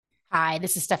Hi,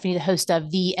 this is Stephanie, the host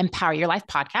of the Empower Your Life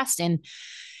podcast. And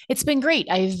it's been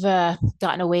great. I've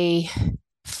gotten away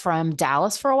from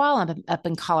Dallas for a while. I'm up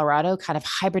in Colorado, kind of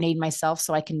hibernating myself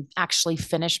so I can actually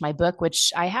finish my book,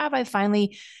 which I have. I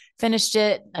finally finished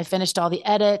it. I finished all the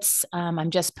edits. I'm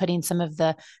just putting some of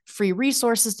the free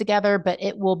resources together, but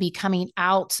it will be coming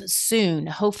out soon,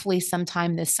 hopefully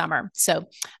sometime this summer. So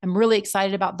I'm really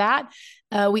excited about that.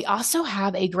 We also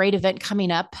have a great event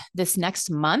coming up this next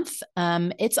month.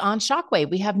 It's on Shockwave.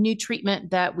 We have new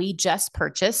treatment that we just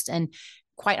purchased, and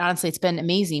quite honestly, it's been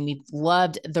amazing. We've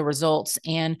loved the results.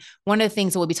 And one of the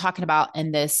things that we'll be talking about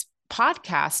in this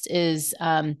podcast is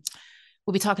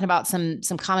we'll be talking about some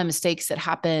common mistakes that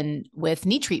happen with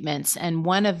knee treatments. And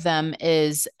one of them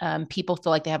is people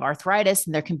feel like they have arthritis,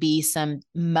 and there can be some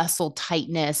muscle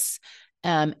tightness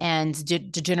and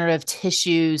degenerative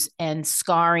tissues and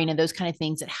scarring and those kind of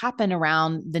things that happen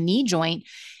around the knee joint.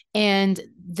 And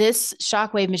this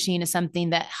shockwave machine is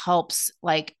something that helps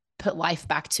like put life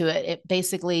back to it. It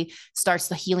basically starts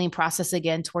the healing process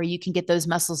again to where you can get those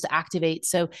muscles to activate.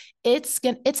 So it's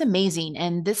amazing.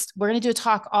 And this we're going to do a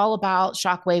talk all about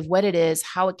shockwave, what it is,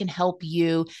 how it can help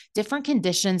you, different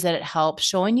conditions that it helps,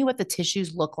 showing you what the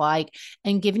tissues look like,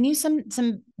 and giving you some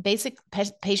basic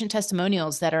patient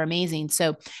testimonials that are amazing.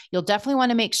 So you'll definitely want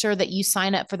to make sure that you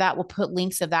sign up for that. We'll put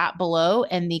links of that below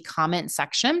in the comment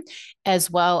section,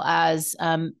 as well as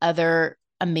other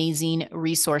amazing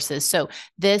resources. So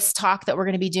this talk that we're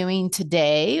going to be doing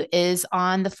today is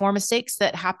on the four mistakes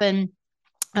that happen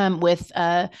with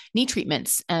knee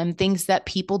treatments and things that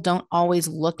people don't always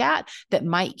look at that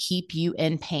might keep you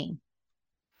in pain.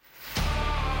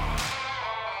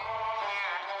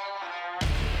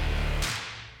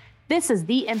 This is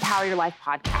the Empower Your Life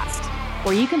podcast,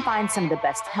 where you can find some of the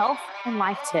best health and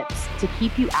life tips to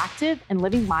keep you active and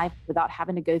living life without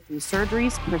having to go through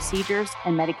surgeries, procedures,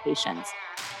 and medications.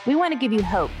 We want to give you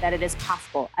hope that it is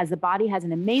possible, as the body has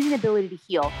an amazing ability to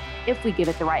heal if we give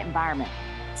it the right environment.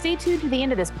 Stay tuned to the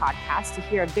end of this podcast to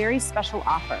hear a very special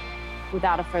offer.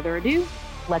 Without a further ado,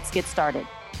 let's get started.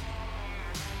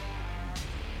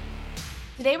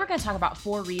 Today, we're going to talk about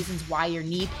 4 reasons why your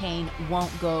knee pain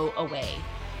won't go away.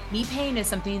 Knee pain is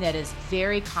something that is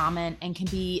very common and can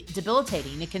be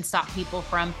debilitating. It can stop people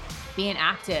from being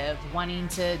active, wanting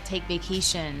to take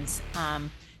vacations.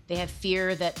 They have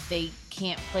fear that they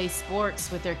can't play sports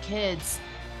with their kids.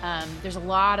 There's a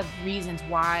lot of reasons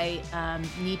why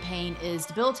knee pain is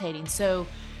debilitating. So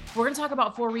we're going to talk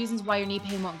about 4 reasons why your knee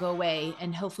pain won't go away.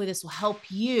 And hopefully this will help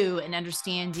you in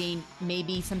understanding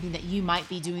maybe something that you might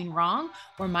be doing wrong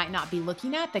or might not be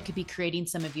looking at that could be creating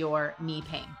some of your knee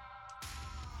pain.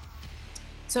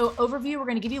 So overview, we're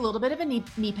going to give you a little bit of a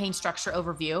knee pain structure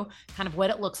overview, kind of what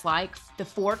it looks like, the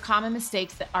 4 common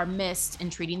mistakes that are missed in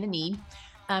treating the knee,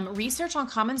 research on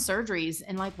common surgeries,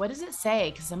 and like, what does it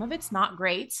say? Because some of it's not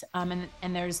great. And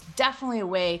there's definitely a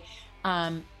way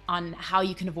on how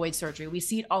you can avoid surgery. We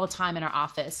see it all the time in our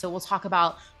office. So we'll talk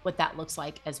about what that looks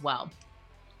like as well.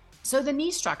 So the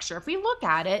knee structure, if we look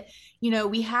at it,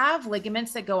 we have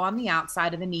ligaments that go on the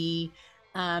outside of the knee.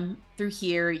 Through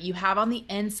here, you have on the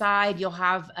inside, you'll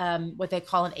have what they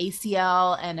call an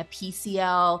ACL and a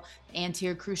PCL,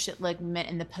 anterior cruciate ligament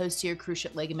and the posterior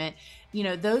cruciate ligament.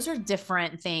 Those are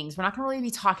different things. We're not going to really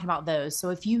be talking about those. So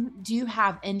if you do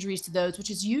have injuries to those,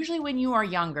 which is usually when you are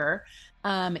younger,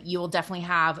 you will definitely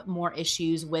have more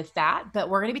issues with that. But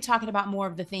we're going to be talking about more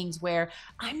of the things where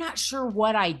I'm not sure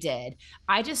what I did.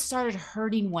 I just started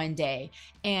hurting one day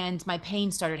and my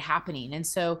pain started happening. And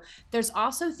so there's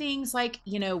also things like,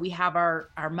 we have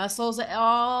our muscles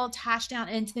all attached down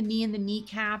into the knee and the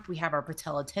kneecap. We have our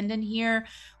patella tendon here.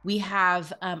 We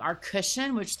have our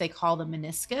cushion, which they call the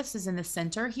meniscus, is in the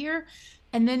center here.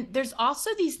 And then there's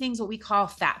also these things what we call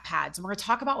fat pads. And we're going to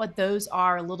talk about what those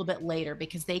are a little bit later,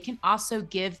 because they can also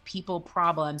give people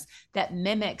problems that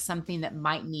mimic something that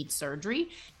might need surgery.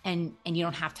 And you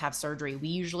don't have to have surgery. We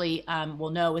usually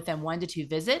will know within 1 to 2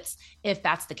 visits if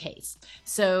that's the case.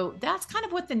 So that's kind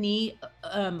of what the knee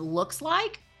looks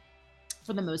like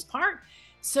for the most part.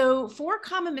 So 4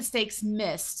 common mistakes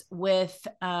missed with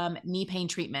knee pain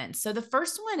treatment. So the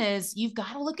first one is you've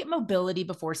got to look at mobility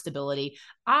before stability.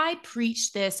 I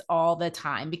preach this all the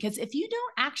time, because if you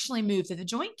don't actually move, if the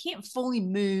joint can't fully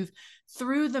move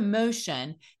through the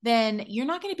motion, then you're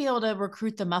not going to be able to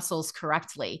recruit the muscles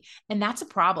correctly. And that's a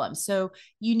problem. So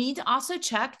you need to also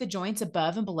check the joints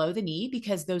above and below the knee,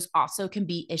 because those also can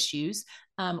be issues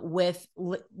with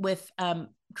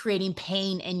creating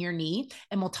pain in your knee.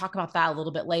 And we'll talk about that a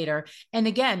little bit later. And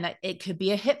again, that it could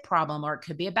be a hip problem or it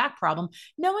could be a back problem.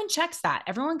 No one checks that.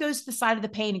 Everyone goes to the side of the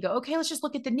pain and go, okay, let's just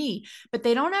look at the knee. But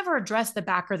they don't ever address the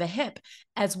back or the hip,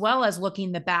 as well as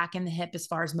looking the back and the hip as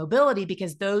far as mobility,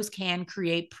 because those can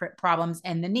create problems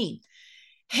in the knee.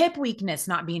 Hip weakness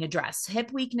not being addressed.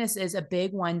 Hip weakness is a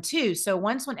big one too. So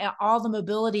when all the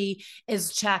mobility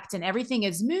is checked and everything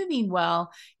is moving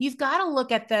well, you've got to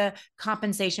look at the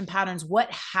compensation patterns.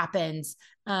 What happens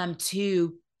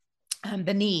to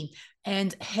the knee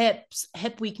and hip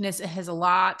weakness has a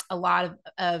lot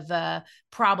of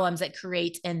problems that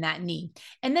create in that knee.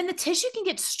 And then the tissue can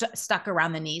get stuck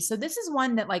around the knee. So this is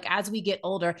one that, like, as we get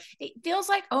older, it feels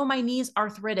like, oh, my knee's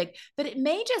arthritic, but it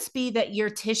may just be that your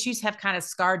tissues have kind of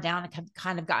scarred down and have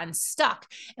kind of gotten stuck.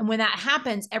 And when that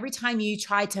happens, every time you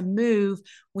try to move,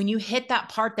 when you hit that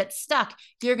part that's stuck,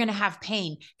 you're going to have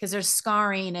pain because there's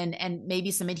scarring and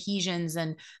maybe some adhesions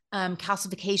and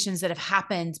calcifications that have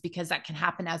happened, because that can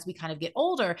happen as we kind of get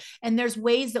older. And there's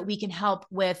ways that we can help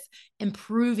with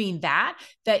improving that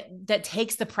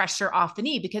takes the pressure off the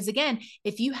knee. Because again,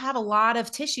 if you have a lot of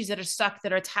tissues that are stuck,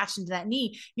 that are attached into that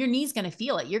knee, your knee's going to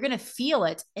feel it. You're going to feel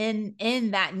it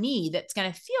in that knee. That's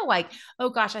going to feel like, oh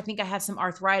gosh, I think I have some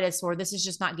arthritis, or this is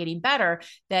just not getting better.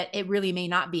 That it really may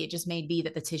not be. It just may be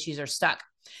that the tissues are stuck.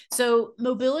 So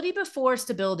mobility before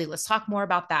stability. Let's talk more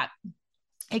about that.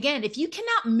 Again, if you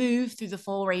cannot move through the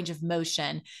full range of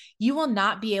motion, you will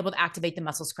not be able to activate the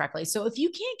muscles correctly. So if you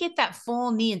can't get that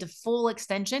full knee into full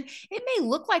extension, it may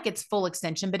look like it's full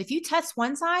extension, but if you test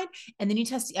one side and then you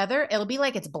test the other, it'll be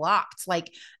like it's blocked. Like,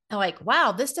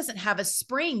 wow, this doesn't have a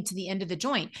spring to the end of the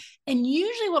joint. And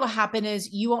usually what'll happen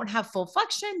is you won't have full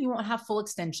flexion, you won't have full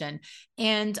extension.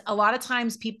 And a lot of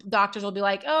times doctors will be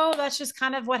like, oh, that's just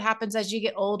kind of what happens as you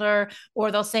get older.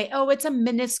 Or they'll say, oh, it's a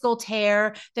meniscal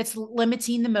tear that's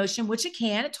limiting the motion, which it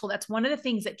can. That's one of the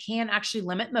things that can actually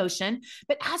limit motion.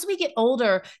 But as we get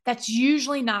older, that's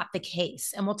usually not the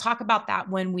case. And we'll talk about that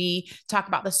when we talk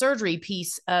about the surgery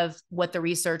piece of what the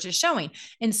research is showing.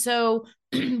 And so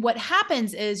what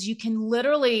happens is you can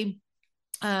literally,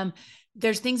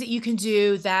 there's things that you can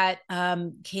do that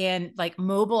can like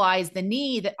mobilize the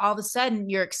knee, that all of a sudden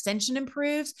your extension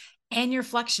improves and your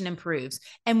flexion improves.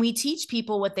 And we teach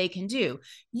people what they can do.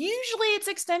 Usually it's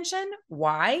extension.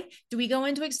 Why do we go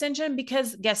into extension?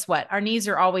 Because guess what? Our knees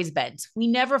are always bent. We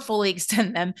never fully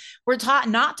extend them. We're taught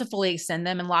not to fully extend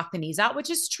them and lock the knees out, which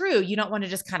is true. You don't want to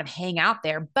just kind of hang out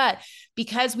there. But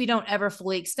because we don't ever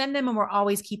fully extend them and we're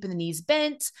always keeping the knees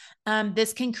bent,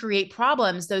 this can create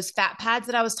problems. Those fat pads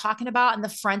that I was talking about in the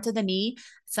front of the knee,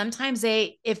 sometimes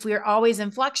if we're always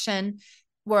in flexion,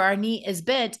 where our knee is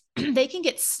bent, they can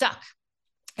get stuck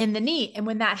in the knee. And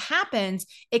when that happens,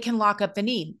 it can lock up the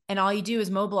knee. And all you do is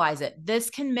mobilize it.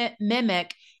 This can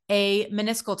mimic a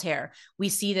meniscal tear. We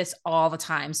see this all the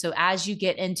time. So as you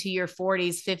get into your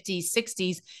 40s, 50s,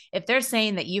 60s, if they're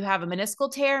saying that you have a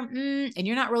meniscal tear and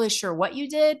you're not really sure what you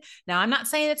did, now I'm not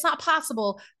saying it's not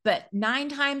possible, but 9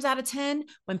 times out of 10,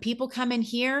 when people come in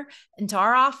here into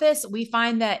our office, we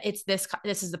find that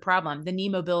this is the problem. The knee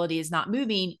mobility is not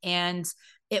moving, and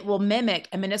it will mimic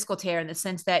a meniscal tear in the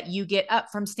sense that you get up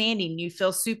from standing, you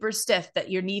feel super stiff,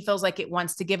 that your knee feels like it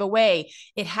wants to give away.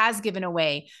 It has given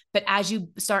away, but as you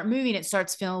start moving, it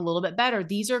starts feeling a little bit better.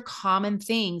 These are common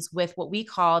things with what we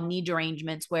call knee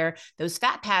derangements, where those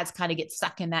fat pads kind of get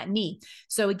stuck in that knee.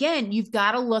 So again, you've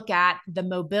got to look at the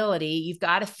mobility. You've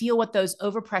got to feel what those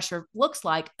overpressure looks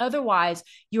like. Otherwise,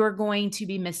 you're going to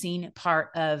be missing part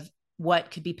of what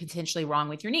could be potentially wrong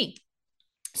with your knee.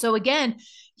 So again,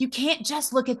 you can't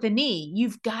just look at the knee.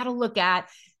 You've got to look at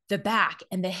the back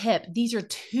and the hip. These are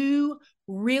 2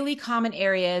 really common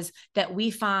areas that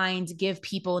we find give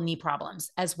people knee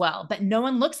problems as well, but no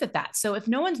one looks at that. So if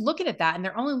no one's looking at that and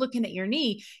they're only looking at your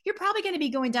knee, you're probably going to be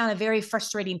going down a very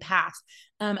frustrating path,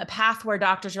 a path where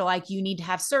doctors are like, you need to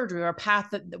have surgery, or a path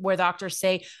where doctors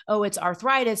say, oh, it's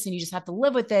arthritis and you just have to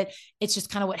live with it. It's just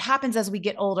kind of what happens as we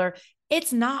get older.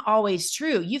 It's not always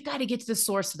true. You've got to get to the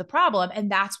source of the problem.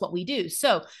 And that's what we do.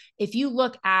 So if you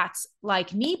look at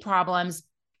like knee problems,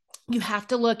 you have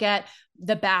to look at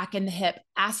the back and the hip,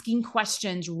 asking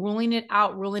questions, ruling it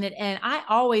out, ruling it in. I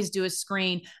always do a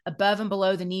screen above and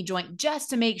below the knee joint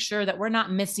just to make sure that we're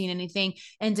not missing anything,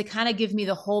 and to kind of give me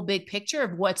the whole big picture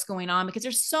of what's going on, because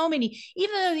there's so many,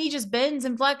 even though the knee just bends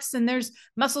and flexes and there's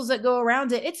muscles that go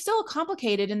around it, it's still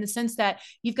complicated in the sense that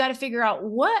you've got to figure out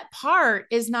what part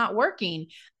is not working.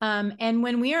 And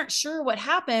when we aren't sure what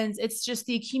happens, it's just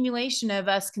the accumulation of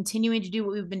us continuing to do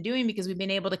what we've been doing because we've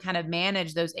been able to kind of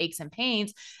manage those aches and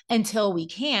pains until still we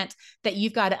can't, that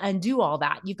you've got to undo all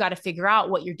that. You've got to figure out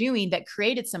what you're doing that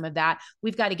created some of that.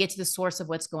 We've got to get to the source of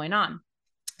what's going on.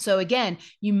 So again,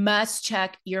 you must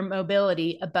check your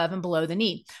mobility above and below the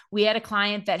knee. We had a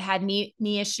client that had knee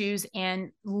issues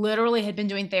and literally had been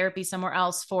doing therapy somewhere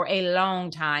else for a long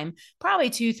time,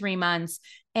 probably 2-3 months,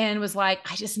 and was like,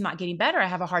 I just am not getting better. I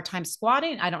have a hard time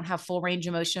squatting. I don't have full range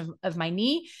of motion of my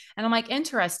knee. And I'm like,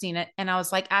 interesting. And I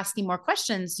was like asking more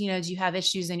questions, do you have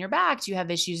issues in your back? Do you have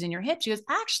issues in your hips? She goes,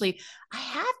 actually,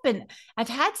 I've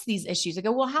had these issues. I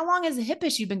go, well, how long has the hip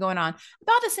issue been going on?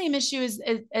 About the same issue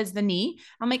as the knee.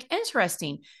 I'm like,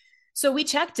 interesting. So we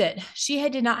checked it. She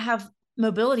did not have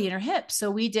mobility in her hips.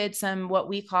 So we did some, what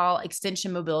we call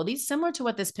extension mobility, similar to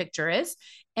what this picture is,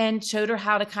 and showed her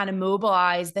how to kind of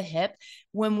mobilize the hip.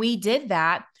 When we did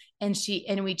that, and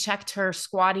we checked her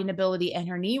squatting ability and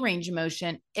her knee range of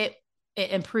motion, it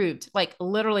improved. Like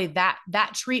literally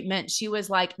that treatment, she was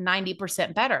like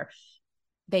 90% better.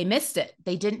 They missed it.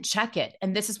 They didn't check it.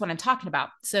 And this is what I'm talking about.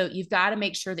 So you've got to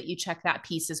make sure that you check that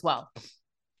piece as well.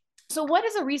 So what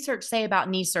does the research say about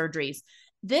knee surgeries?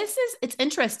 It's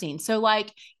interesting. So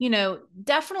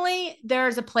definitely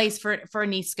there's a place for a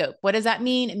knee scope. What does that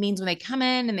mean? It means when they come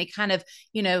in and they kind of,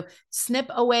 snip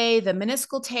away the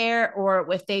meniscal tear,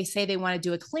 or if they say they want to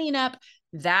do a cleanup,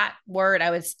 that word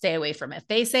I would stay away from. If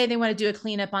they say they want to do a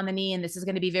cleanup on the knee, and this is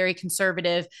going to be very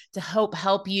conservative to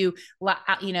help you,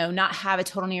 not have a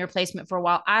total knee replacement for a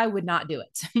while, I would not do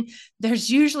it. There's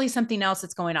usually something else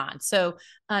that's going on. So,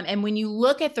 and when you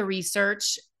look at the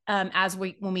research,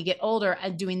 when we get older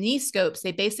and doing knee scopes,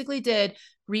 they basically did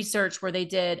research where they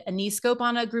did a knee scope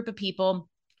on a group of people,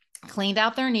 cleaned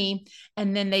out their knee,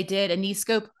 and then they did a knee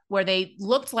scope where they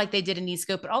looked like they did a knee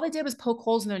scope, but all they did was poke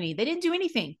holes in their knee. They didn't do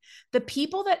anything. The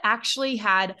people that actually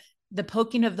had the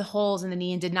poking of the holes in the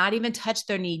knee and did not even touch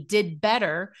their knee did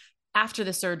better after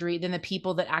the surgery than the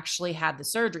people that actually had the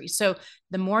surgery. So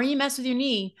the more you mess with your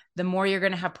knee, the more you're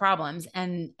going to have problems.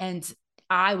 And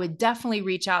I would definitely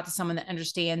reach out to someone that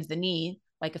understands the knee,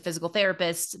 like a physical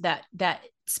therapist that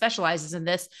specializes in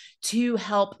this, to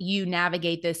help you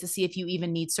navigate this, to see if you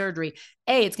even need surgery.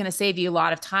 It's going to save you a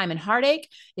lot of time and heartache.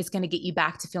 It's going to get you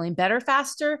back to feeling better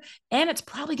faster. And it's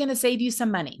probably going to save you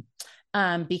some money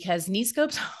because knee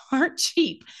scopes aren't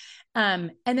cheap.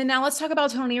 And then now let's talk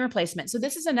about total knee replacement. So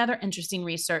this is another interesting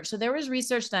research. So there was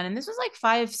research done, and this was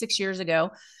like 5-6 years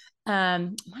ago.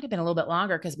 Might have been a little bit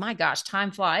longer because my gosh,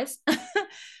 time flies.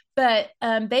 But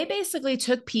they basically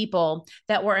took people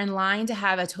that were in line to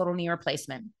have a total knee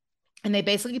replacement, and they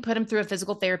basically put them through a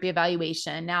physical therapy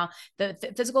evaluation. Now, the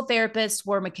physical therapists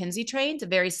were McKinsey trained,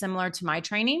 very similar to my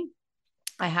training.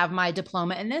 I have my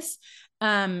diploma in this.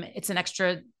 It's an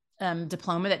extra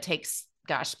diploma that takes,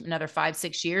 another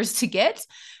 5-6 years to get.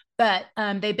 But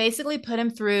they basically put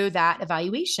them through that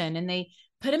evaluation, and they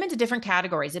put them into different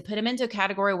categories. They put them into a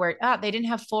category where they didn't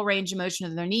have full range of motion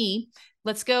of their knee.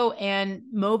 Let's go and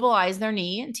mobilize their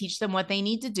knee and teach them what they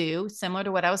need to do, similar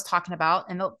to what I was talking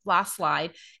about in the last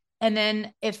slide. And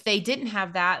then if they didn't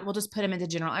have that, we'll just put them into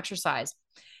general exercise.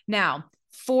 Now,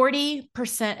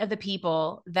 40% of the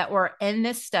people that were in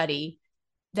this study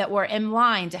that were in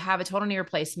line to have a total knee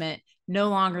replacement no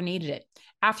longer needed it.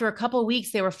 After a couple of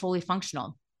weeks, they were fully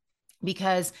functional.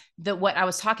 Because what I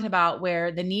was talking about,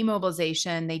 where the knee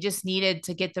mobilization, they just needed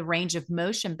to get the range of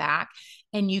motion back,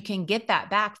 and you can get that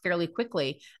back fairly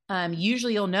quickly.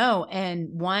 Usually you'll know in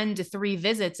 1 to 3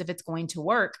 visits if it's going to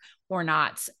work or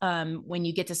not, when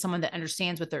you get to someone that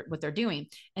understands what they're doing.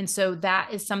 And so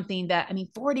that is something that,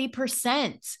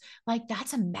 40%, like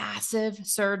that's a massive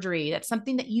surgery. That's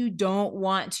something that you don't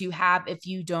want to have if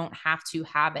you don't have to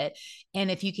have it.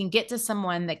 And if you can get to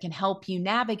someone that can help you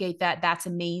navigate that, that's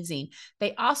amazing.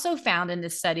 They also found in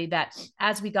this study that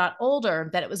as we got older,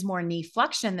 that it was more knee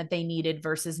flexion that they needed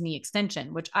versus knee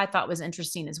extension, which I thought was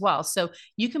interesting as well. So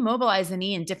you can mobilize the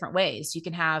knee in different ways. You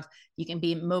can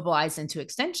be mobilized into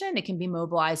extension. It can be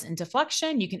mobilized into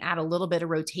flexion. You can add a little bit of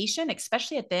rotation,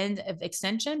 especially at the end of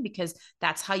extension, because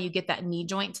that's how you get that knee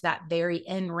joint to that very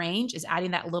end range, is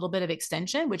adding that little bit of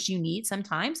extension, which you need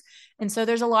sometimes. And so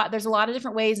there's a lot of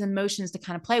different ways and motions to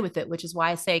kind of play with it, which is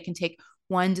why I say it can take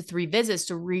 1 to 3 visits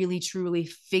to really, truly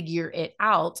figure it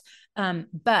out.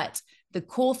 But the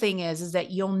cool thing is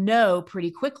that you'll know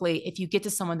pretty quickly if you get to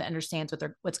someone that understands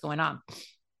what's going on.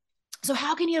 So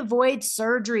how can you avoid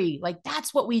surgery? Like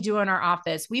that's what we do in our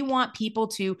office. We want people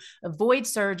to avoid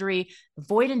surgery,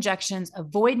 avoid injections,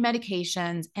 avoid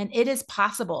medications, and it is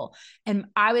possible. And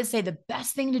I would say the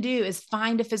best thing to do is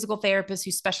find a physical therapist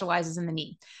who specializes in the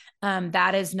knee.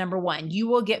 That is number one. You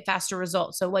will get faster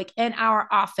results. So, like in our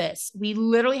office, we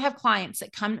literally have clients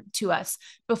that come to us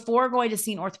before going to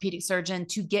see an orthopedic surgeon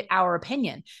to get our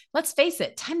opinion. Let's face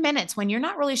it, 10 minutes when you're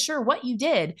not really sure what you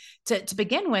did to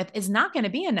begin with is not going to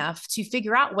be enough to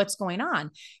figure out what's going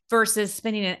on, versus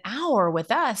spending an hour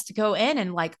with us to go in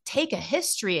and like take a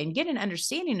history and get an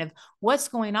understanding of what's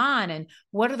going on and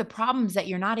what are the problems that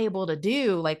you're not able to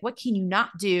do. Like, what can you not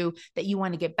do that you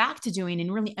want to get back to doing,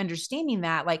 and really understanding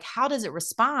that, like, how does it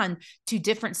respond to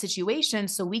different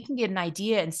situations, so we can get an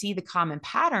idea and see the common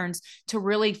patterns to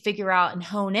really figure out and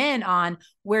hone in on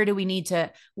where do we need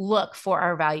to look for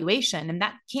our evaluation. And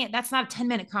that's not a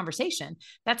 10-minute conversation.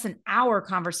 That's an hour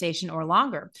conversation or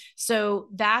longer. So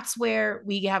that's where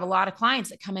we have a lot of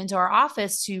clients that come into our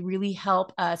office to really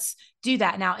help us do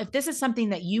that. Now, if this is something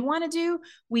that you want to do,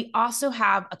 we also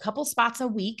have a couple spots a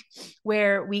week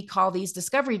where we call these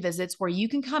discovery visits, where you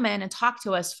can come in and talk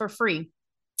to us for free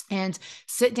and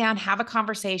sit down, have a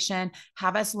conversation,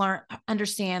 have us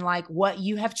understand like what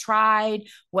you have tried,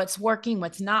 what's working,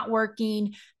 what's not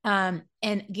working, and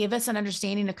give us an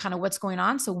understanding of kind of what's going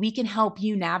on, so we can help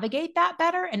you navigate that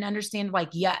better and understand like,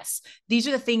 yes, these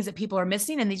are the things that people are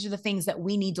missing, and these are the things that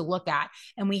we need to look at.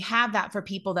 And we have that for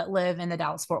people that live in the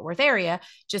Dallas-Fort Worth area.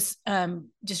 Just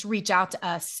reach out to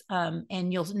us,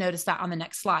 and you'll notice that on the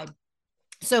next slide.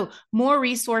 So more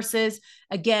resources.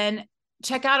 Again,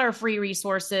 check out our free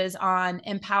resources on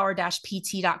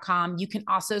empower-pt.com. You can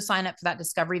also sign up for that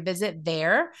discovery visit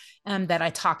there that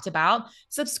I talked about.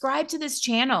 Subscribe to this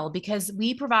channel because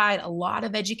we provide a lot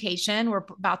of education. We're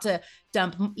about to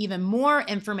dump even more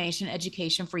information,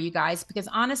 education for you guys, because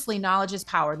honestly, knowledge is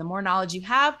power. The more knowledge you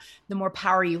have, the more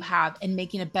power you have in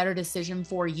making a better decision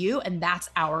for you. And that's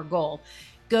our goal.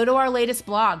 Go to our latest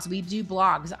blogs. We do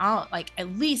blogs like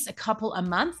at least a couple a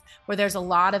month, where there's a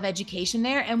lot of education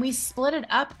there, and we split it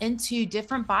up into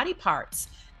different body parts,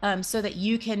 so that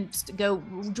you can go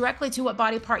directly to what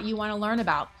body part you want to learn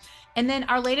about. And then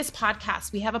our latest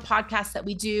podcast, we have a podcast that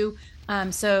we do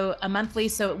so a monthly.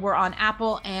 So we're on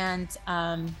Apple and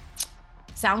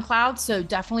SoundCloud. So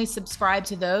definitely subscribe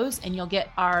to those and you'll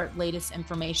get our latest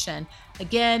information.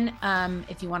 Again,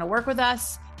 if you want to work with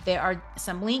us, there are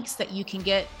some links that you can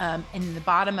get in the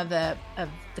bottom of the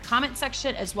comment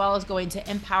section, as well as going to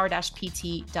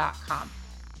empower-pt.com.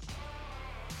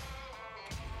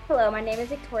 Hello, my name is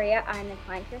Victoria. I'm a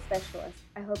client care specialist.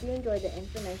 I hope you enjoyed the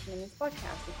information in this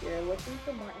podcast. If you're looking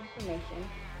for more information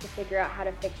to figure out how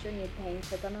to fix your knee pain,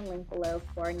 click on the link below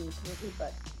for our knee pain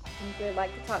ebook. And if you would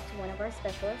like to talk to one of our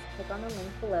specialists, click on the link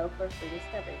below for a free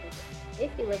discovery visit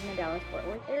if you live in the Dallas-Fort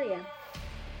Worth area.